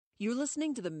You're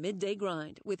listening to the Midday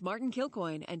Grind with Martin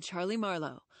Kilcoyne and Charlie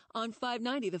Marlowe on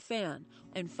 590 The Fan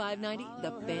and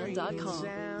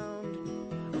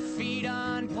 590thefan.com. Feet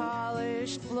on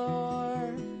polished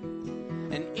floor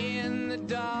and in the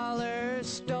dollar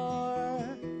store,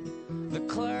 the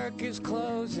clerk is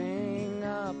closing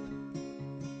up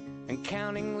and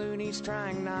counting loonies,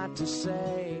 trying not to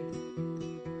say,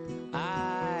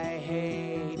 I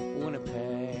hate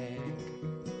Winnipeg.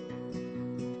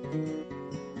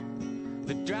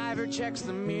 The driver checks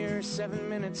the mirror 7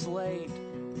 minutes late.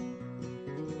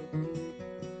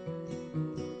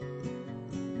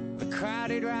 The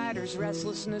crowded rider's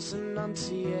restlessness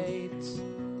enunciates.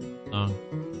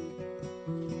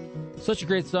 Such a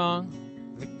great song.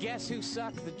 The guess who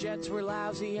sucked, the Jets were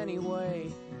lousy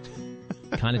anyway.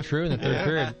 Kind of true in the third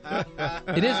period.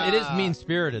 It is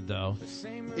mean-spirited, though.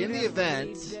 In the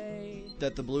event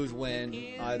that the Blues win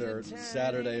either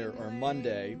Saturday or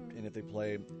Monday, and if they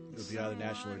play, it would be either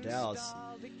Nashville or Dallas.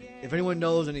 If anyone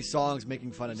knows any songs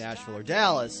making fun of Nashville or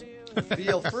Dallas,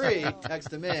 feel free, text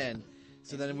them in.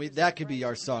 So then that could be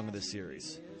our song of the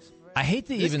series. I hate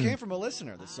to This came from a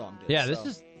listener, this song did. Yeah,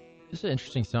 this is an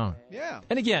interesting song. Yeah.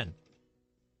 And again,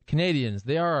 Canadians,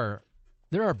 they're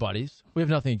our buddies. We have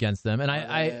nothing against them. And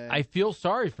I feel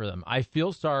sorry for them. I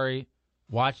feel sorry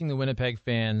watching the Winnipeg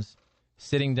fans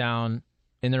sitting down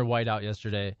in their whiteout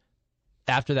yesterday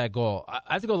after that goal.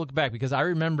 I have to go look back because I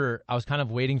remember I was kind of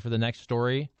waiting for the next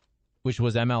story, which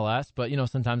was MLS. But,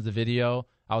 sometimes the video,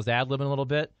 I was ad-libbing a little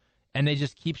bit. And they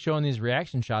just keep showing these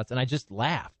reaction shots, and I just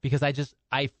laugh because I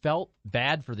felt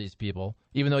bad for these people.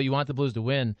 Even though you want the Blues to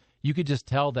win, you could just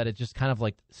tell that it just kind of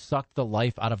like sucked the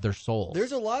life out of their souls.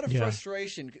 There's a lot of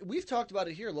frustration. We've talked about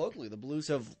it here locally. The Blues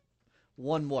have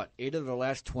won, 8 of their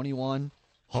last 21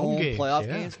 home playoff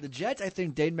games. The Jets, I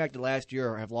think, dating back to last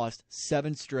year, have lost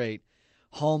 7 straight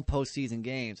home postseason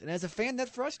games. And as a fan, that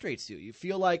frustrates you. You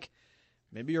feel like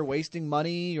maybe you're wasting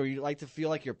money, or you like to feel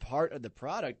like you're part of the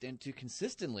product, and to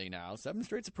consistently now, 7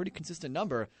 straight's a pretty consistent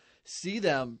number, see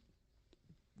them,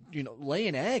 lay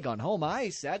an egg on home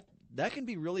ice, that can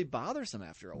be really bothersome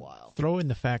after a while. Throw in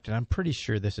the fact, and I'm pretty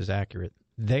sure this is accurate,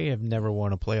 they have never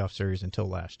won a playoff series until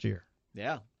last year.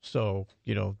 Yeah. So,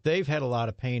 they've had a lot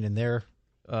of pain in their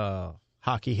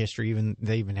hockey history.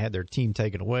 They even had their team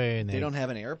taken away. And they don't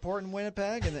have an airport in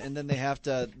Winnipeg, and then they have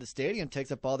to. The stadium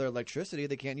takes up all their electricity.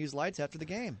 They can't use lights after the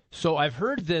game. So I've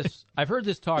heard this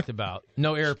talked about.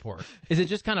 No airport. Is it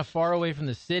just kind of far away from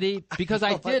the city? Because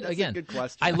I did That's again. a good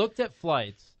question. I looked at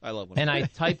flights. I love Winnipeg. And I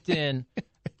typed in,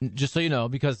 just so you know,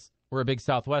 because we're a big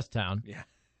Southwest town. Yeah.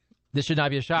 This should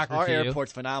not be a shocker Our to you. Our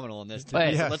airport's phenomenal in this town.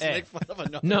 Hey, so let's make fun of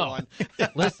another one.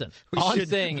 Listen, I'm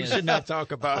saying we is should not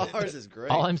talk about it. Ours is great.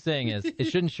 All I'm saying is it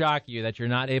shouldn't shock you that you're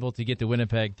not able to get to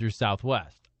Winnipeg through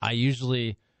Southwest. I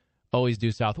usually always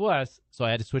do Southwest, so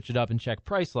I had to switch it up and check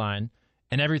Priceline,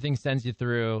 and everything sends you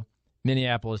through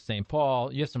Minneapolis, St.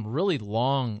 Paul. You have some really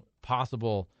long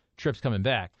possible trips coming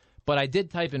back. But I did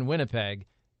type in Winnipeg,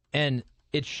 and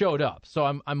it showed up. So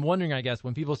I'm wondering, I guess,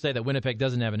 when people say that Winnipeg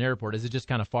doesn't have an airport, is it just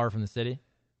kind of far from the city?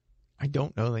 I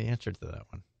don't know the answer to that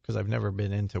one because I've never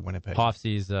been into Winnipeg.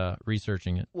 Hoffsy's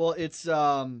researching it. Well, it's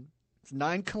 9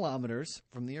 kilometers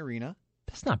from the arena.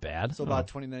 That's not bad. So about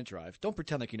a 20-minute drive. Don't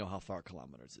pretend like you know how far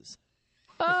kilometers is.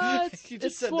 You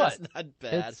just said what? That's not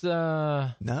bad. It's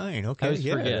 9. Okay, I always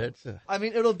forget.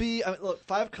 It'll be look,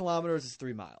 5 kilometers is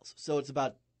 3 miles, so it's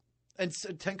about, and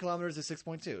 10 kilometers is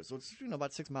 6.2, so it's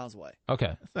about 6 miles away.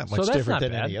 Okay, It's not much different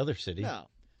than any other city. No,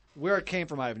 where it came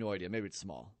from, I have no idea. Maybe it's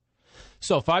small.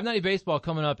 So 590 baseball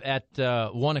coming up at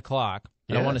 1 o'clock.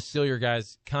 And I want to steal your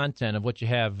guys' content of what you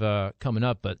have coming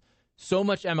up, but so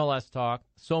much MLS talk,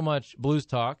 so much Blues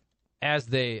talk, as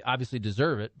they obviously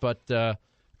deserve it. But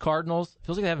Cardinals,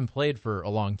 feels like they haven't played for a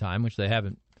long time, which they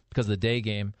haven't because of the day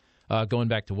game going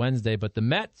back to Wednesday. But the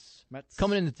Mets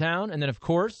coming into town, and then, of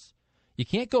course, you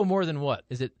can't go more than what?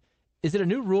 Is it a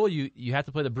new rule you have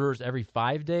to play the Brewers every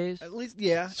 5 days? At least,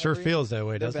 yeah. Sure feels that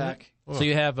way, doesn't it? So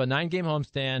you have a 9-game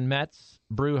homestand, Mets,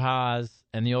 Brewers,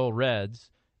 and the old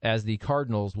Reds, as the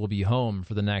Cardinals will be home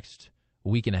for the next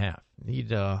week and a half.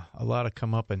 Need a lot of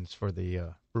comeuppance for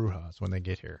the Brewers when they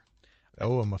get here. I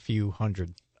owe them a few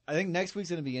hundred. I think next week's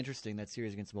going to be interesting, that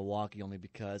series against Milwaukee, only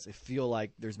because I feel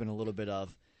like there's been a little bit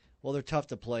of, well, they're tough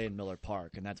to play in Miller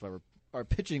Park, and that's why our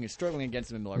pitching is struggling against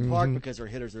them in Miller Park, because our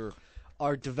hitters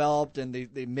are developed, and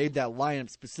they made that lineup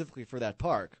specifically for that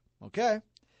park. Okay.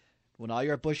 Well, now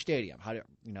you're at Busch Stadium.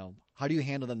 How do you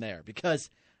handle them there? Because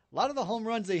a lot of the home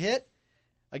runs they hit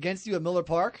against you at Miller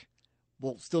Park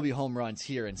will still be home runs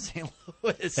here in St.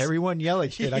 Louis. Everyone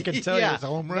Yelich did. I can tell you it's a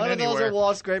home run None anywhere. of those are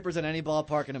wall scrapers in any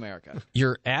ballpark in America.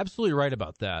 You're absolutely right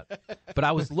about that. But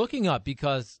I was looking up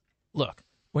because look,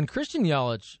 when Christian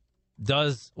Yelich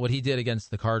does what he did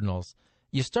against the Cardinals,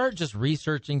 you start just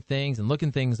researching things and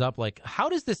looking things up. Like, how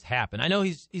does this happen? I know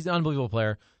he's an unbelievable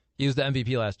player. He was the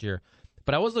MVP last year.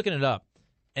 But I was looking it up.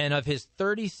 And of his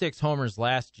 36 homers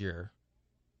last year,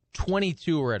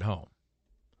 22 were at home.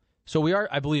 So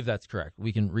I believe that's correct.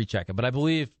 We can recheck it. But I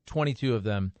believe 22 of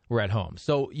them were at home.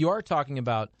 So you are talking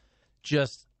about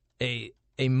just a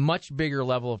much bigger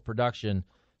level of production,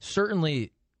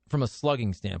 certainly from a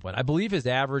slugging standpoint. I believe his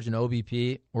average and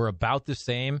OBP were about the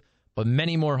same, but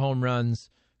many more home runs,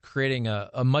 creating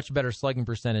a much better slugging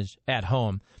percentage at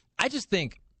home. I just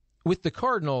think with the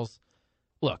Cardinals,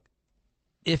 look,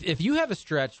 if you have a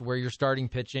stretch where your starting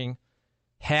pitching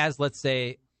has, let's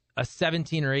say, a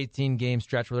 17 or 18 game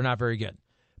stretch where they're not very good,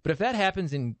 but if that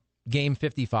happens in game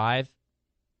 55,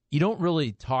 you don't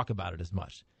really talk about it as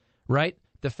much, right?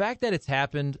 The fact that it's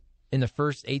happened in the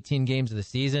first 18 games of the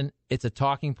season, it's a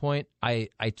talking point. I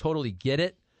totally get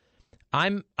it.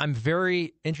 I'm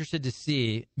very interested to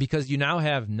see, because you now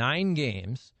have 9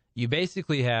 games. You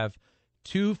basically have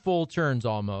 2 full turns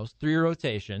almost through your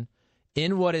rotation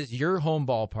in what is your home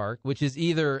ballpark, which is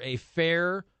either a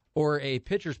fair or a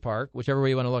pitcher's park, whichever way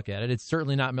you want to look at it. It's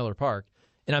certainly not Miller Park.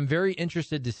 And I'm very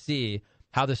interested to see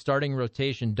how the starting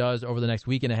rotation does over the next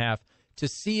week and a half to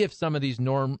see if some of these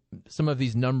numbers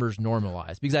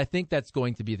normalize, because I think that's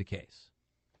going to be the case.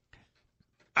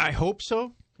 I hope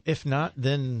so. If not,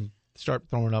 then start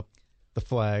throwing up the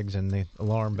flags and the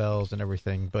alarm bells and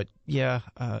everything. But yeah,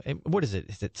 what is it?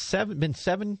 Is it been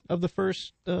 7 of the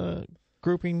first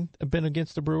grouping have been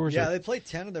against the Brewers? Yeah, they played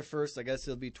 10 of their first. I guess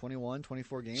it'll be 21,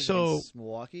 24 games against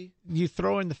Milwaukee. You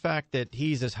throw in the fact that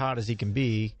he's as hot as he can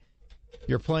be.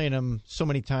 You're playing him so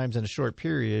many times in a short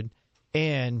period,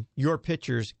 and your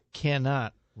pitchers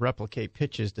cannot replicate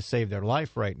pitches to save their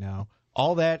life right now.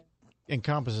 All that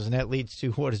encompasses, and that leads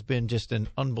to what has been just an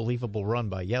unbelievable run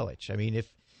by Yelich. I mean,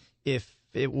 if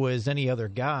it was any other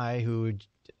guy who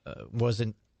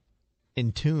wasn't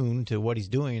in tune to what he's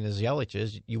doing as Yelich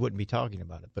is, you wouldn't be talking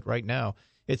about it. But right now,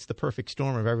 it's the perfect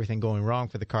storm of everything going wrong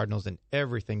for the Cardinals, and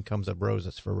everything comes up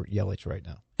roses for Yelich right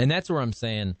now. And that's where I'm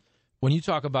saying, when you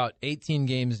talk about 18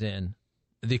 games in,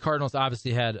 the Cardinals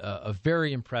obviously had a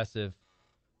very impressive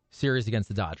series against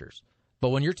the Dodgers. But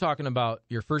when you're talking about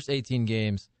your first 18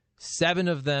 games, 7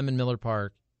 of them in Miller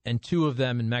Park and 2 of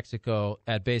them in Mexico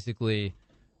at basically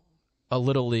a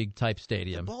little league type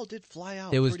stadium. The ball did fly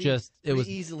out. It was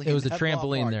easily. It was a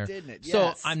trampoline ballpark, there. Didn't it?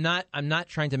 Yes. So I'm not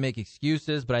trying to make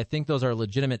excuses, but I think those are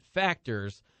legitimate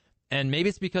factors. And maybe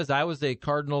it's because I was a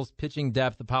Cardinals pitching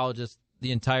depth apologist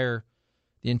the entire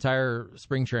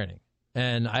spring training,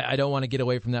 and I don't want to get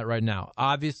away from that right now.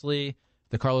 Obviously,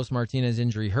 the Carlos Martinez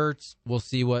injury hurts. We'll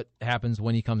see what happens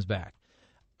when he comes back.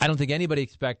 I don't think anybody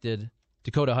expected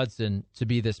Dakota Hudson to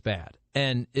be this bad.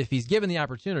 And if he's given the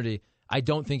opportunity, I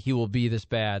don't think he will be this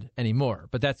bad anymore.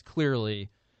 But that's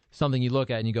clearly something you look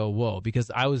at and you go, whoa,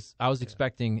 because I was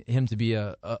expecting him to be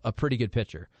a pretty good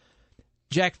pitcher.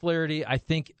 Jack Flaherty, I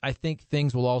think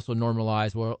things will also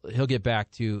normalize. Well, he'll get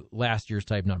back to last year's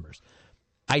type numbers.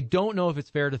 I don't know if it's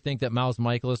fair to think that Miles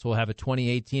Mikolas will have a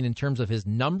 2018 in terms of his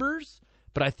numbers,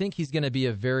 but I think he's going to be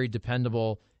a very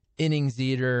dependable innings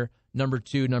eater, number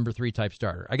 2, number 3 type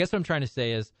starter. I guess what I'm trying to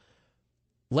say is,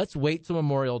 let's wait till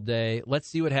Memorial Day. Let's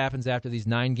see what happens after these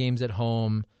 9 games at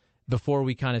home before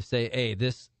we kind of say, hey,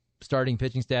 this starting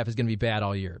pitching staff is going to be bad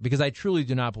all year, because I truly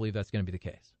do not believe that's going to be the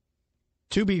case.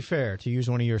 To be fair, to use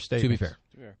one of your statements. To be fair.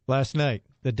 Last night,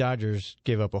 the Dodgers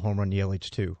gave up a home run to Yelich,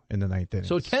 too, in the 9th inning.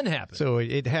 So it can happen. So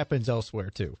it happens elsewhere,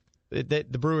 too. The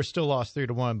Brewers still lost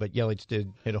 3-1, but Yelich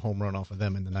did hit a home run off of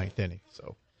them in the 9th inning.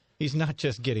 So he's not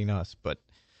just getting us, but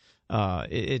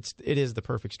it is the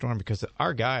perfect storm, because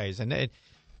our guys, and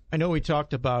I know we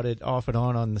talked about it off and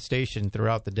on the station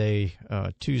throughout the day,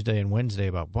 Tuesday and Wednesday,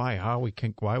 about why are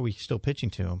we still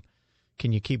pitching to him?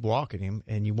 Can you keep walking him?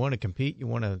 And you want to compete, you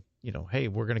want to, hey,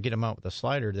 we're going to get him out with a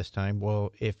slider this time.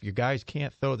 Well, if your guys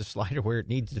can't throw the slider where it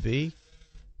needs to be,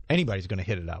 anybody's going to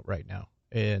hit it out right now.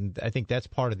 And I think that's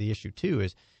part of the issue, too,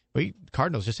 is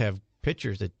Cardinals just have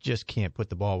pitchers that just can't put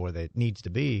the ball where it needs to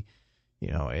be,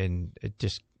 and it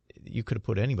just, you could have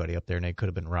put anybody up there and they could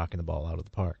have been rocking the ball out of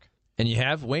the park. And you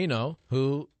have Waino,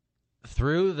 who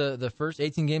through the first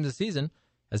 18 games of the season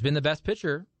has been the best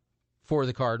pitcher for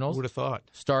the Cardinals. Who would have thought?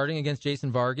 Starting against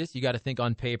Jason Vargas, you got to think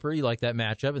on paper you like that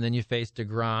matchup, and then you face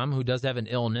DeGrom, who does have an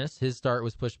illness. His start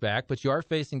was pushed back, but you are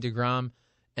facing DeGrom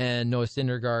and Noah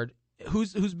Syndergaard,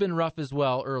 who's been rough as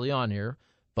well early on here.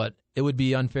 But it would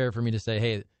be unfair for me to say,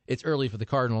 hey, it's early for the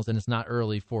Cardinals and it's not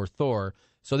early for Thor.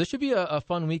 So this should be a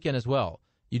fun weekend as well.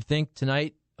 You'd think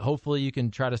tonight, hopefully you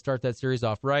can try to start that series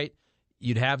off right.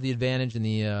 you'd have the advantage in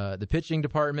the pitching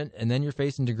department, and then you're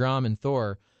facing DeGrom and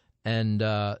Thor. And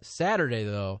Saturday,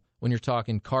 though, when you're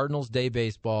talking Cardinals Day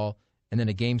baseball and then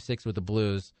a Game 6 with the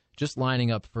Blues, just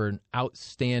lining up for an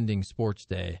outstanding sports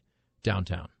day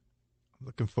downtown.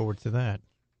 Looking forward to that.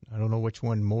 I don't know which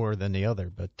one more than the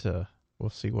other, but we'll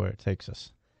see where it takes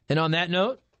us. And on that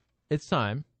note, it's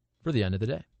time for the end of the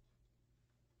day.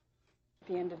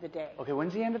 The end of the day. Okay,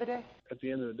 when's the end of the day? At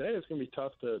the end of the day, it's going to be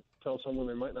tough to tell someone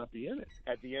they might not be in it.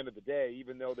 At the end of the day,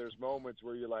 even though there's moments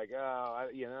where you're like, I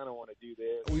don't want to do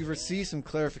this. We've received some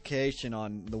clarification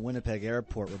on the Winnipeg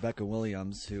airport. Rebecca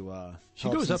Williams, who she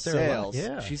helps goes in up there sales, a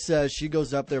lot. Yeah. she says she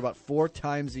goes up there about 4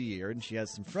 times a year, and she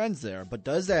has some friends there, but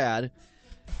does add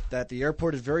that the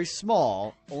airport is very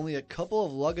small, only a couple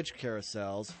of luggage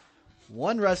carousels,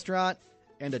 1 restaurant,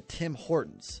 and a Tim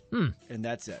Hortons, and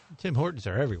that's it. Tim Hortons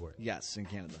are everywhere. Yes, in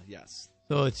Canada, yes.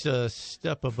 So it's a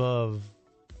step above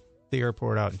the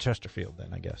airport out in Chesterfield, then,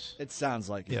 I guess. It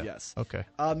sounds like it, Yeah. yes. Okay.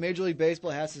 Major League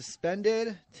Baseball has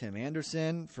suspended Tim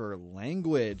Anderson for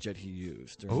language that he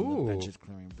used during the benches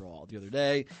clearing brawl the other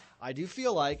day. I do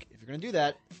feel like if you're going to do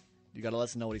that, you got to let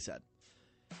us know what he said.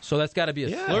 So that's got to be a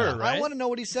slur, right? I want to know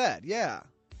what he said, yeah.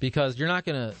 Because you're not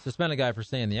going to suspend a guy for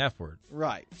saying the F word.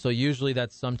 Right. So usually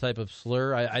that's some type of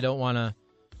slur. I don't want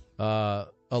to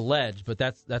allege, but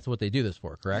that's what they do this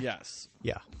for, correct? Yes.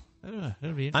 Yeah.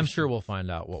 That'll be I'm sure we'll find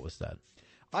out what was said.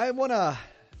 I want to...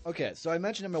 Okay, so I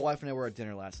mentioned that my wife and I were at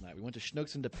dinner last night. We went to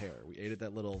Schnucks and DePere. We ate at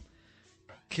that little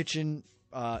kitchen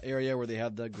area where they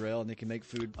have the grill and they can make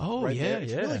food right there.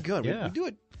 It's really good. Yeah. We do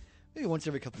it maybe once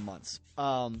every couple months.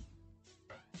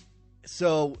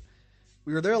 So...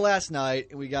 We were there last night,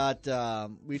 and we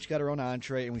each got our own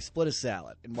entree, and we split a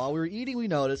salad. And while we were eating, we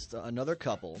noticed another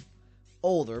couple,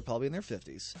 older, probably in their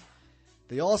 50s.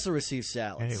 They also received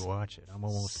salads. Hey, watch it. I'm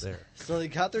almost there. So they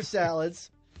got their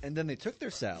salads, and then they took their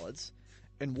salads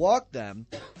and walked them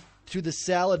to the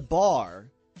salad bar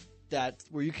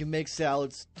where you can make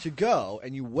salads to go,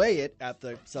 and you weigh it at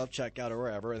the self-checkout or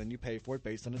wherever, and then you pay for it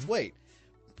based on its weight.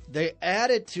 They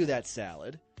added to that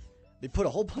salad. They put a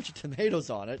whole bunch of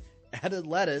tomatoes on it, added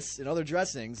lettuce and other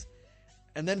dressings,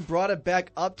 and then brought it back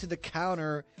up to the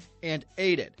counter and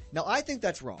ate it. Now, I think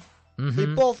that's wrong. They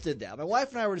both did that. My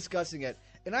wife and I were discussing it,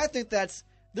 and I think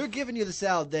they're giving you the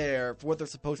salad there for what they're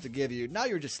supposed to give you. Now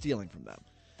you're just stealing from them.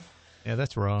 Yeah,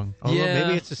 that's wrong. Although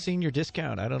maybe it's a senior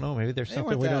discount. I don't know. Maybe there's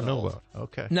something we don't know about.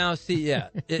 Okay. Now, see, yeah,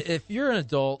 if you're an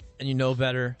adult and you know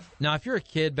better. Now, if you're a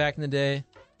kid back in the day,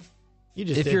 you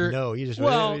just didn't know.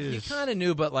 You kind of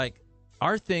knew, but like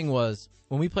our thing was,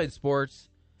 when we played sports,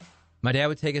 my dad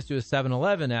would take us to a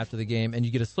 7-Eleven after the game, and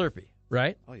you get a Slurpee,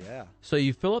 right? Oh, yeah. So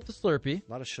you fill up the Slurpee.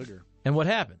 A lot of sugar. And what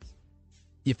happens?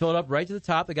 You fill it up right to the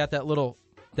top. They got that little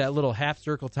half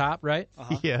circle top, right?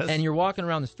 Uh-huh. Yes. And you're walking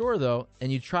around the store, though,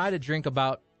 and you try to drink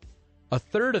about a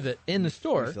third of it in the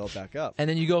store. You fill it back up. And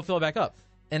then you go fill it back up.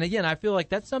 And again, I feel like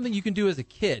that's something you can do as a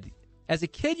kid. As a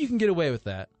kid, you can get away with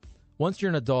that. Once you're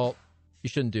an adult, you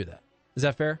shouldn't do that. Is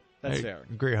that fair? That's I fair.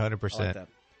 agree 100%. I like that.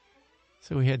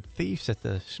 So we had thieves at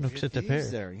the Schnucks at the Pear.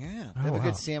 There, yeah. They have a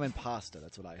good salmon pasta.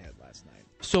 That's what I had last night.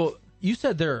 So you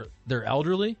said they're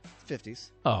elderly? 50s.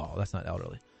 Oh, that's not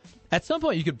elderly. At some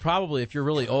point, you could probably, if you're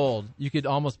really old, you could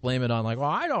almost blame it on like,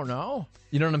 well, I don't know.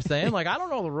 You know what I'm saying? Like, I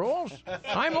don't know the rules.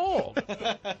 I'm old.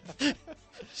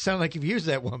 Sound like you've used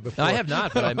that one before. I have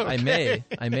not, but I may.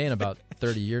 I may in about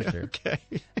 30 years here. Okay.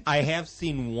 I have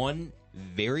seen one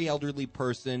very elderly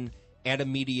person at a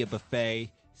media buffet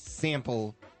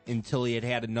sample until he had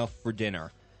had enough for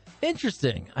dinner.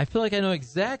 Interesting. I feel like I know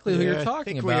exactly who you're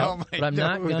talking about, but I'm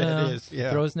not going to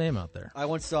throw his name out there. I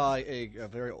once saw a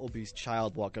very obese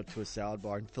child walk up to a salad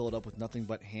bar and fill it up with nothing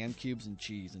but ham cubes and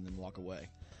cheese and then walk away.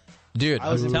 Dude,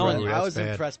 I was telling you. I was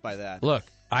impressed by that. Look,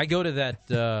 I go to that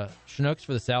Schnucks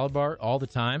for the salad bar all the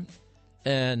time,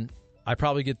 and I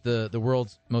probably get the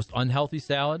world's most unhealthy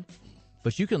salad,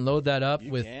 but you can load that up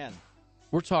with,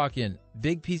 we're talking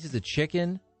big pieces of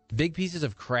chicken, big pieces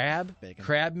of crab, bacon,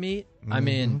 crab meat. I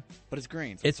mean, but it's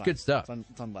green. So it's good stuff.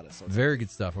 It's on lettuce. So very good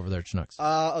stuff over there at Schnucks.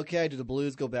 Okay, do the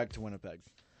Blues go back to Winnipeg?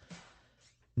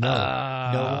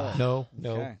 No.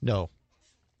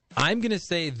 I'm going to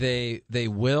say they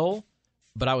will,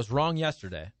 but I was wrong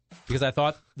yesterday because I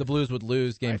thought the Blues would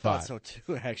lose Game 5. I thought so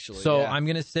too, actually. So I'm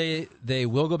going to say they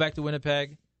will go back to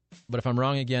Winnipeg, but if I'm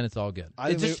wrong again, it's all good.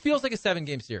 It just feels like a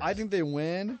 7-game series. I think they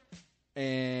win,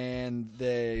 and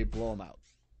they blow them out.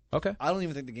 Okay. I don't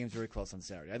even think the game's very close on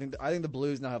Saturday. I think the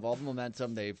Blues now have all the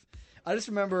momentum. I just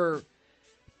remember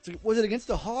Was it against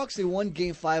the Hawks? They won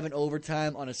Game 5 in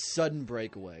overtime on a sudden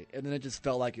breakaway, and then it just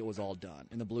felt like it was all done,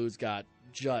 and the Blues got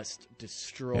just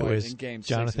destroyed in Game 6.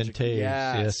 Jonathan Toews.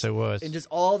 Yes, it was. And just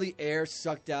all the air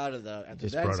sucked out of the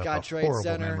then Scott Trade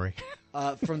Center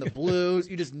from the Blues.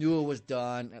 You just knew it was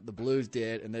done. The Blues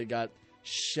did, and they got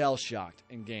shell-shocked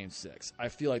in Game 6. I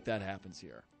feel like that happens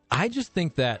here. I just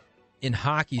think that in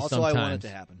hockey sometimes... Also, I want it to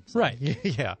happen. So. Right.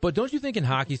 Yeah. But don't you think in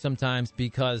hockey sometimes,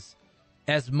 because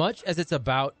as much as it's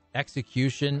about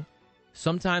execution,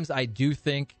 sometimes I do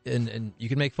think, and you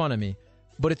can make fun of me,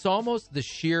 but it's almost the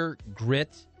sheer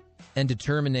grit and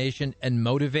determination and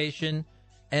motivation.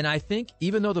 And I think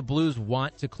even though the Blues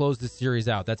want to close the series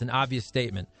out, that's an obvious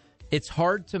statement, it's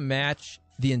hard to match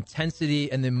the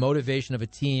intensity and the motivation of a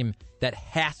team that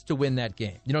has to win that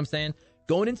game. You know what I'm saying?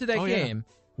 Going into that game,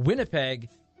 Winnipeg,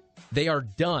 they are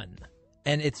done.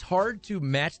 And it's hard to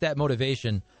match that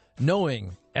motivation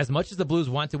knowing as much as the Blues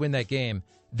want to win that game,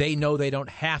 they know they don't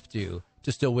have to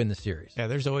still win the series. Yeah,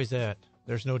 there's always that.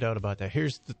 There's no doubt about that.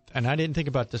 And I didn't think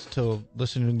about this till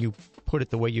listening to you put it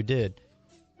the way you did.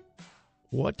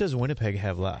 What does Winnipeg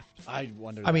have left? I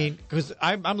wonder. I mean, because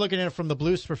I'm looking at it from the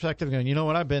Blues' perspective, going, you know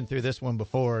what? I've been through this one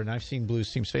before, and I've seen Blues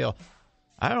teams fail.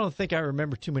 I don't think I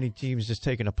remember too many teams just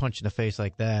taking a punch in the face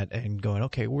like that and going,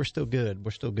 okay, we're still good.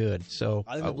 We're still good. So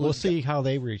we'll see how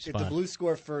they respond. If the Blues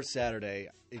score first Saturday,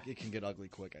 it can get ugly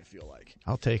quick, I feel like.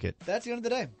 I'll take it. That's the end of the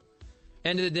day.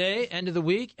 End of the day, end of the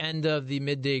week, end of the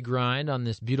midday grind on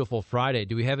this beautiful Friday.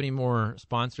 Do we have any more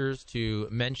sponsors to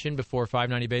mention before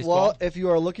 590 Baseball? Well, if you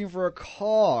are looking for a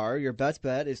car, your best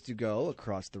bet is to go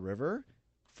across the river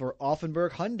for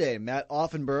Offenburg Hyundai. Matt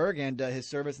Offenburg and his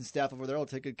service and staff over there will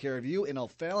take good care of you in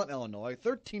O'Fallon, Illinois,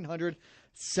 1300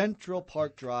 Central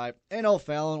Park Drive in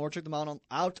O'Fallon, or check them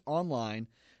out online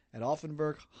at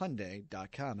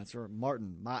OffenburgHyundai.com. That's where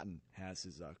Martin has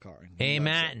his car. Hey,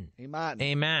 Martin. Hey, Martin.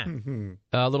 Hey, Martin.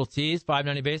 Little tease,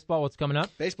 590 Baseball. What's coming up?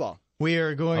 Baseball. We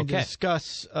are going to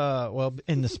discuss,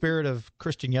 in the spirit of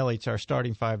Christian Yelich, our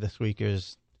starting five this week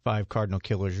is 5 Cardinal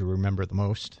killers you remember the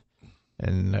most.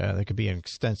 And there could be an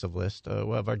extensive list.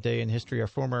 We'll have our day in history, our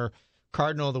former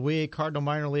Cardinal of the Week, Cardinal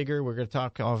minor leaguer. We're going to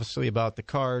talk, obviously, about the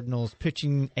Cardinals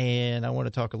pitching, and I want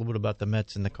to talk a little bit about the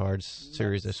Mets and the Cards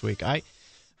series this week.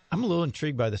 I'm a little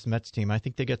intrigued by this Mets team. I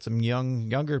think they get some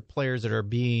younger players that are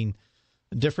being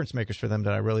difference makers for them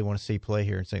that I really want to see play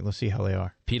here in St. Louis. See how they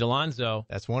are. Pete Alonso.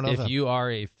 That's one of them. If you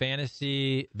are a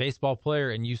fantasy baseball player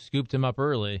and you scooped him up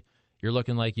early, you're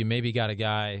looking like you maybe got a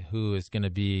guy who is going to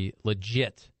be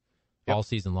legit all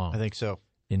season long. I think so.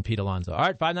 In Pete Alonso. All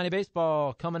right, 590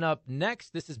 Baseball coming up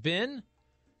next. This has been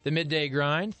the Midday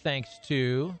Grind. Thanks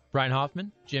to Brian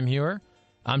Hoffman, Jim Hewer.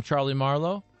 I'm Charlie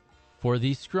Marlowe for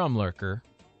the Scrum Lurker.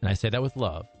 And I say that with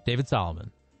love. David Solomon.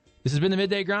 This has been the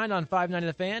Midday Grind on 590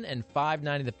 The Fan and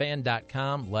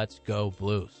 590thefan.com. Let's go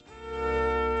Blues.